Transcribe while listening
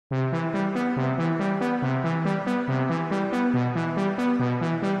The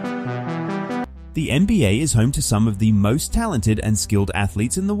NBA is home to some of the most talented and skilled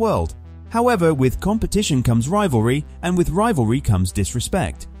athletes in the world. However, with competition comes rivalry, and with rivalry comes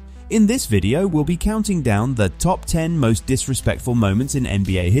disrespect. In this video, we'll be counting down the top 10 most disrespectful moments in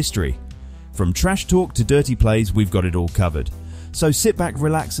NBA history. From trash talk to dirty plays, we've got it all covered. So sit back,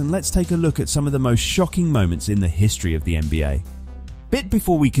 relax, and let's take a look at some of the most shocking moments in the history of the NBA. But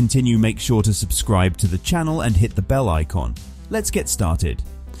before we continue, make sure to subscribe to the channel and hit the bell icon. Let's get started.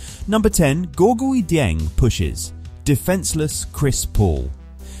 Number 10. Gorgui Dieng pushes. Defenseless Chris Paul.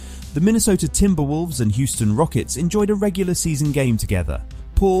 The Minnesota Timberwolves and Houston Rockets enjoyed a regular season game together.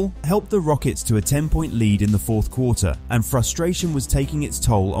 Paul helped the Rockets to a 10-point lead in the fourth quarter, and frustration was taking its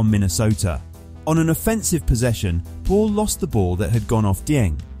toll on Minnesota. On an offensive possession, Paul lost the ball that had gone off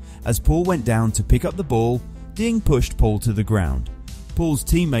Dieng. As Paul went down to pick up the ball, Dieng pushed Paul to the ground. Paul's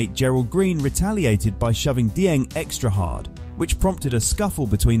teammate Gerald Green retaliated by shoving Dieng extra hard, which prompted a scuffle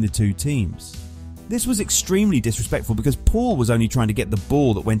between the two teams. This was extremely disrespectful because Paul was only trying to get the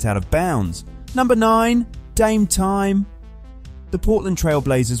ball that went out of bounds. Number 9. Dame Time. The Portland Trail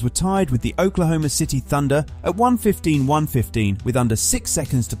Blazers were tied with the Oklahoma City Thunder at 115-115 with under 6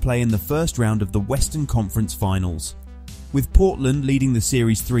 seconds to play in the first round of the Western Conference Finals. With Portland leading the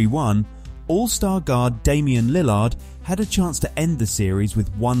series 3-1, All-Star guard Damian Lillard had a chance to end the series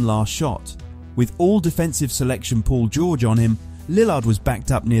with one last shot. With all defensive selection Paul George on him, Lillard was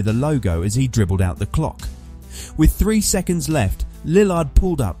backed up near the logo as he dribbled out the clock. With 3 seconds left, Lillard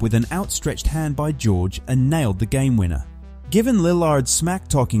pulled up with an outstretched hand by George and nailed the game winner. Given Lillard's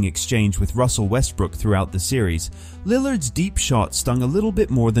smack-talking exchange with Russell Westbrook throughout the series, Lillard's deep shot stung a little bit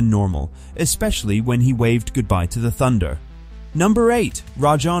more than normal, especially when he waved goodbye to the Thunder. Number 8.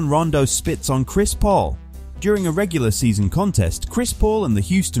 Rajon Rondo spits on Chris Paul. During a regular season contest, Chris Paul and the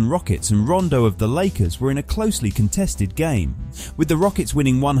Houston Rockets and Rondo of the Lakers were in a closely contested game. With the Rockets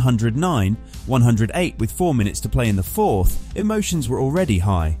winning 109-108 with 4 minutes to play in the fourth, emotions were already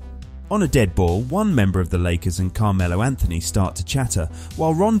high. On a dead ball, one member of the Lakers and Carmelo Anthony start to chatter,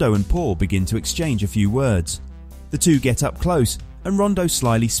 while Rondo and Paul begin to exchange a few words. The two get up close, and Rondo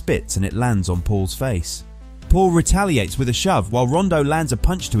slyly spits and it lands on Paul's face. Paul retaliates with a shove while Rondo lands a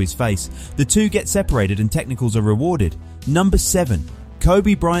punch to his face. The two get separated and technicals are rewarded. Number 7.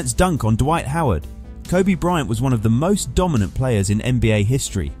 Kobe Bryant's dunk on Dwight Howard. Kobe Bryant was one of the most dominant players in NBA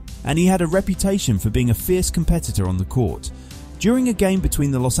history, and he had a reputation for being a fierce competitor on the court. During a game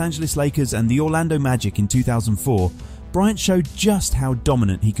between the Los Angeles Lakers and the Orlando Magic in 2004, Bryant showed just how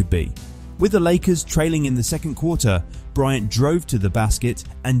dominant he could be. With the Lakers trailing in the second quarter, Bryant drove to the basket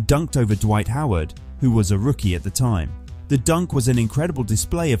and dunked over Dwight Howard, who was a rookie at the time. The dunk was an incredible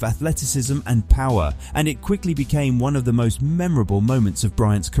display of athleticism and power, and it quickly became one of the most memorable moments of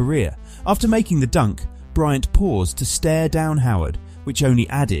Bryant's career. After making the dunk, Bryant paused to stare down Howard, which only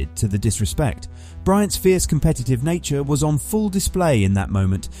added to the disrespect. Bryant's fierce competitive nature was on full display in that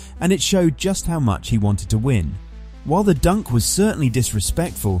moment, and it showed just how much he wanted to win. While the dunk was certainly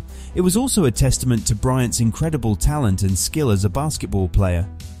disrespectful, it was also a testament to Bryant's incredible talent and skill as a basketball player.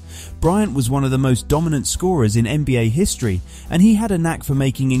 Bryant was one of the most dominant scorers in NBA history, and he had a knack for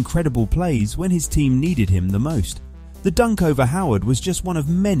making incredible plays when his team needed him the most. The dunk over Howard was just one of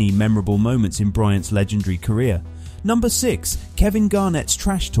many memorable moments in Bryant's legendary career. Number 6. Kevin Garnett's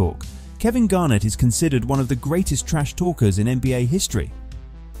trash talk. Kevin Garnett is considered one of the greatest trash talkers in NBA history.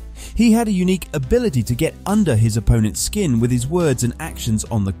 He had a unique ability to get under his opponent's skin with his words and actions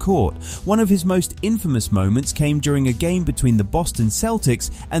on the court. One of his most infamous moments came during a game between the Boston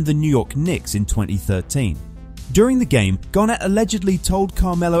Celtics and the New York Knicks in 2013. During the game, Garnett allegedly told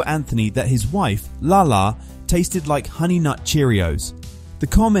Carmelo Anthony that his wife, Lala, tasted like Honey Nut Cheerios. The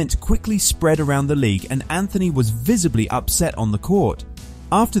comment quickly spread around the league and Anthony was visibly upset on the court.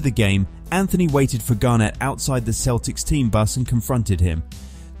 After the game, Anthony waited for Garnett outside the Celtics team bus and confronted him.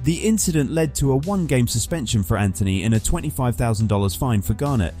 The incident led to a 1-game suspension for Anthony and a $25,000 fine for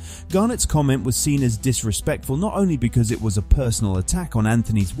Garnett. Garnett's comment was seen as disrespectful not only because it was a personal attack on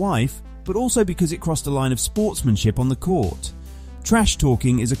Anthony's wife, but also because it crossed a line of sportsmanship on the court. Trash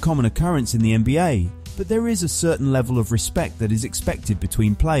talking is a common occurrence in the NBA, but there is a certain level of respect that is expected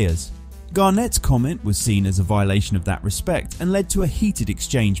between players. Garnett's comment was seen as a violation of that respect and led to a heated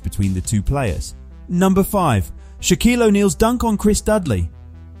exchange between the two players. Number 5. Shaquille O'Neal's dunk on Chris Dudley.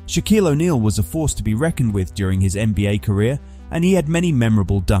 Shaquille O'Neal was a force to be reckoned with during his NBA career, and he had many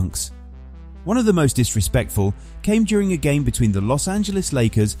memorable dunks. One of the most disrespectful came during a game between the Los Angeles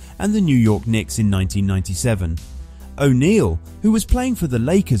Lakers and the New York Knicks in 1997. O'Neal, who was playing for the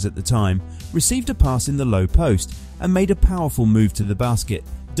Lakers at the time, received a pass in the low post and made a powerful move to the basket,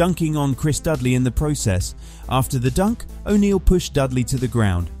 dunking on Chris Dudley in the process. After the dunk, O'Neal pushed Dudley to the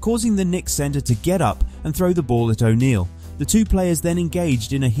ground, causing the Knicks center to get up and throw the ball at O'Neal. The two players then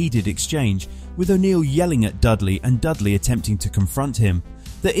engaged in a heated exchange, with O'Neal yelling at Dudley and Dudley attempting to confront him.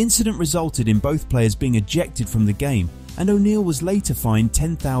 The incident resulted in both players being ejected from the game, and O'Neal was later fined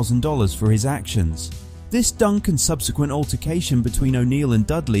 $10,000 for his actions. This dunk and subsequent altercation between O'Neal and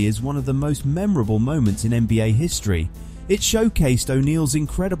Dudley is one of the most memorable moments in NBA history. It showcased O'Neal's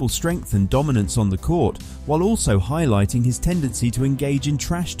incredible strength and dominance on the court, while also highlighting his tendency to engage in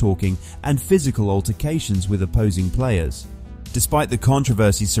trash talking and physical altercations with opposing players. Despite the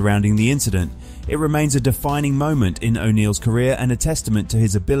controversy surrounding the incident, it remains a defining moment in O'Neal's career and a testament to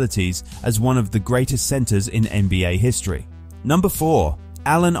his abilities as one of the greatest centers in NBA history. Number 4.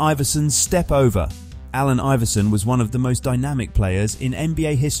 Allen Iverson's step over. Allen Iverson was one of the most dynamic players in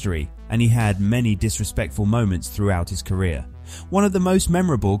NBA history, and he had many disrespectful moments throughout his career. One of the most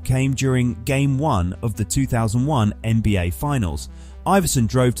memorable came during Game 1 of the 2001 NBA Finals. Iverson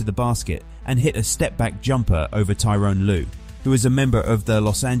drove to the basket and hit a step-back jumper over Tyronn Lue, who was a member of the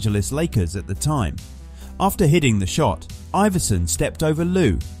Los Angeles Lakers at the time. After hitting the shot, Iverson stepped over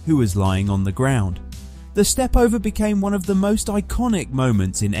Lue, who was lying on the ground. The step over became one of the most iconic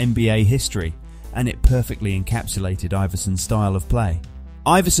moments in NBA history, and it perfectly encapsulated Iverson's style of play.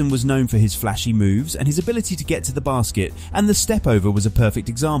 Iverson was known for his flashy moves and his ability to get to the basket, and the step over was a perfect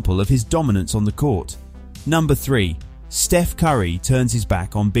example of his dominance on the court. Number 3. Steph Curry turns his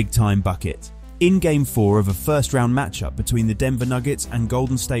back on big-time bucket. In Game 4 of a first-round matchup between the Denver Nuggets and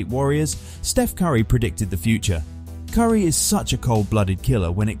Golden State Warriors, Steph Curry predicted the future. Curry is such a cold-blooded killer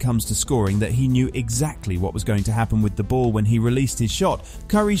when it comes to scoring that he knew exactly what was going to happen with the ball when he released his shot.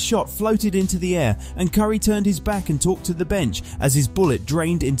 Curry's shot floated into the air, and Curry turned his back and talked to the bench as his bullet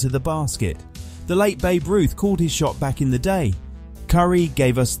drained into the basket. The late Babe Ruth called his shot back in the day. Curry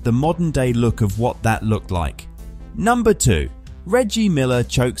gave us the modern-day look of what that looked like. Number 2. Reggie Miller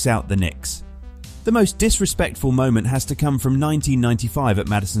chokes out the Knicks. The most disrespectful moment has to come from 1995 at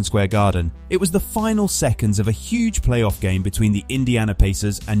Madison Square Garden. It was the final seconds of a huge playoff game between the Indiana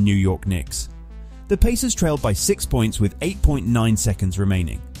Pacers and New York Knicks. The Pacers trailed by 6 points with 8.9 seconds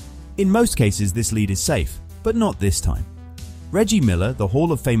remaining. In most cases, this lead is safe, but not this time. Reggie Miller, the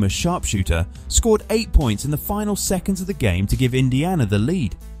Hall of Famer sharpshooter, scored 8 points in the final seconds of the game to give Indiana the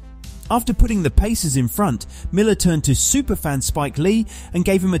lead. After putting the Pacers in front, Miller turned to superfan Spike Lee and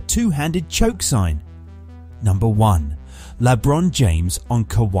gave him a two-handed choke sign. Number 1. LeBron James on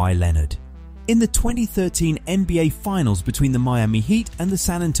Kawhi Leonard. In the 2013 NBA Finals between the Miami Heat and the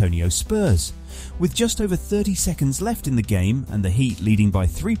San Antonio Spurs, with just over 30 seconds left in the game and the Heat leading by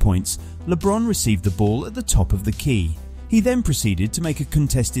 3 points, LeBron received the ball at the top of the key. He then proceeded to make a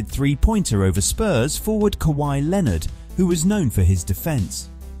contested three-pointer over Spurs forward Kawhi Leonard, who was known for his defense.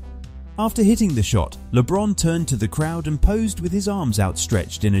 After hitting the shot, LeBron turned to the crowd and posed with his arms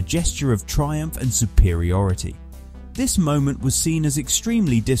outstretched in a gesture of triumph and superiority. This moment was seen as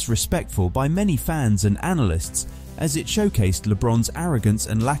extremely disrespectful by many fans and analysts, as it showcased LeBron's arrogance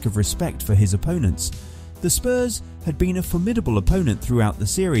and lack of respect for his opponents. The Spurs had been a formidable opponent throughout the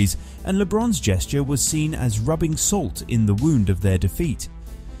series, and LeBron's gesture was seen as rubbing salt in the wound of their defeat.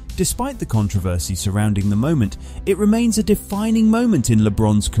 Despite the controversy surrounding the moment, it remains a defining moment in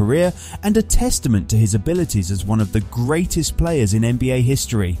LeBron's career and a testament to his abilities as one of the greatest players in NBA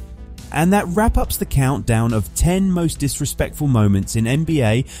history. And that wraps up the countdown of 10 most disrespectful moments in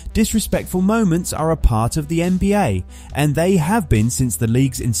NBA. Disrespectful moments are a part of the NBA, and they have been since the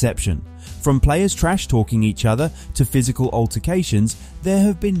league's inception. From players trash-talking each other to physical altercations, there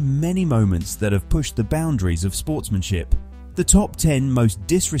have been many moments that have pushed the boundaries of sportsmanship. The top 10 most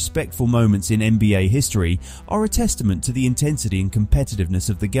disrespectful moments in NBA history are a testament to the intensity and competitiveness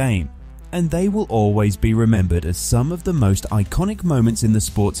of the game, and they will always be remembered as some of the most iconic moments in the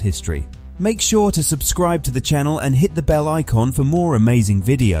sport's history. Make sure to subscribe to the channel and hit the bell icon for more amazing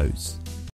videos.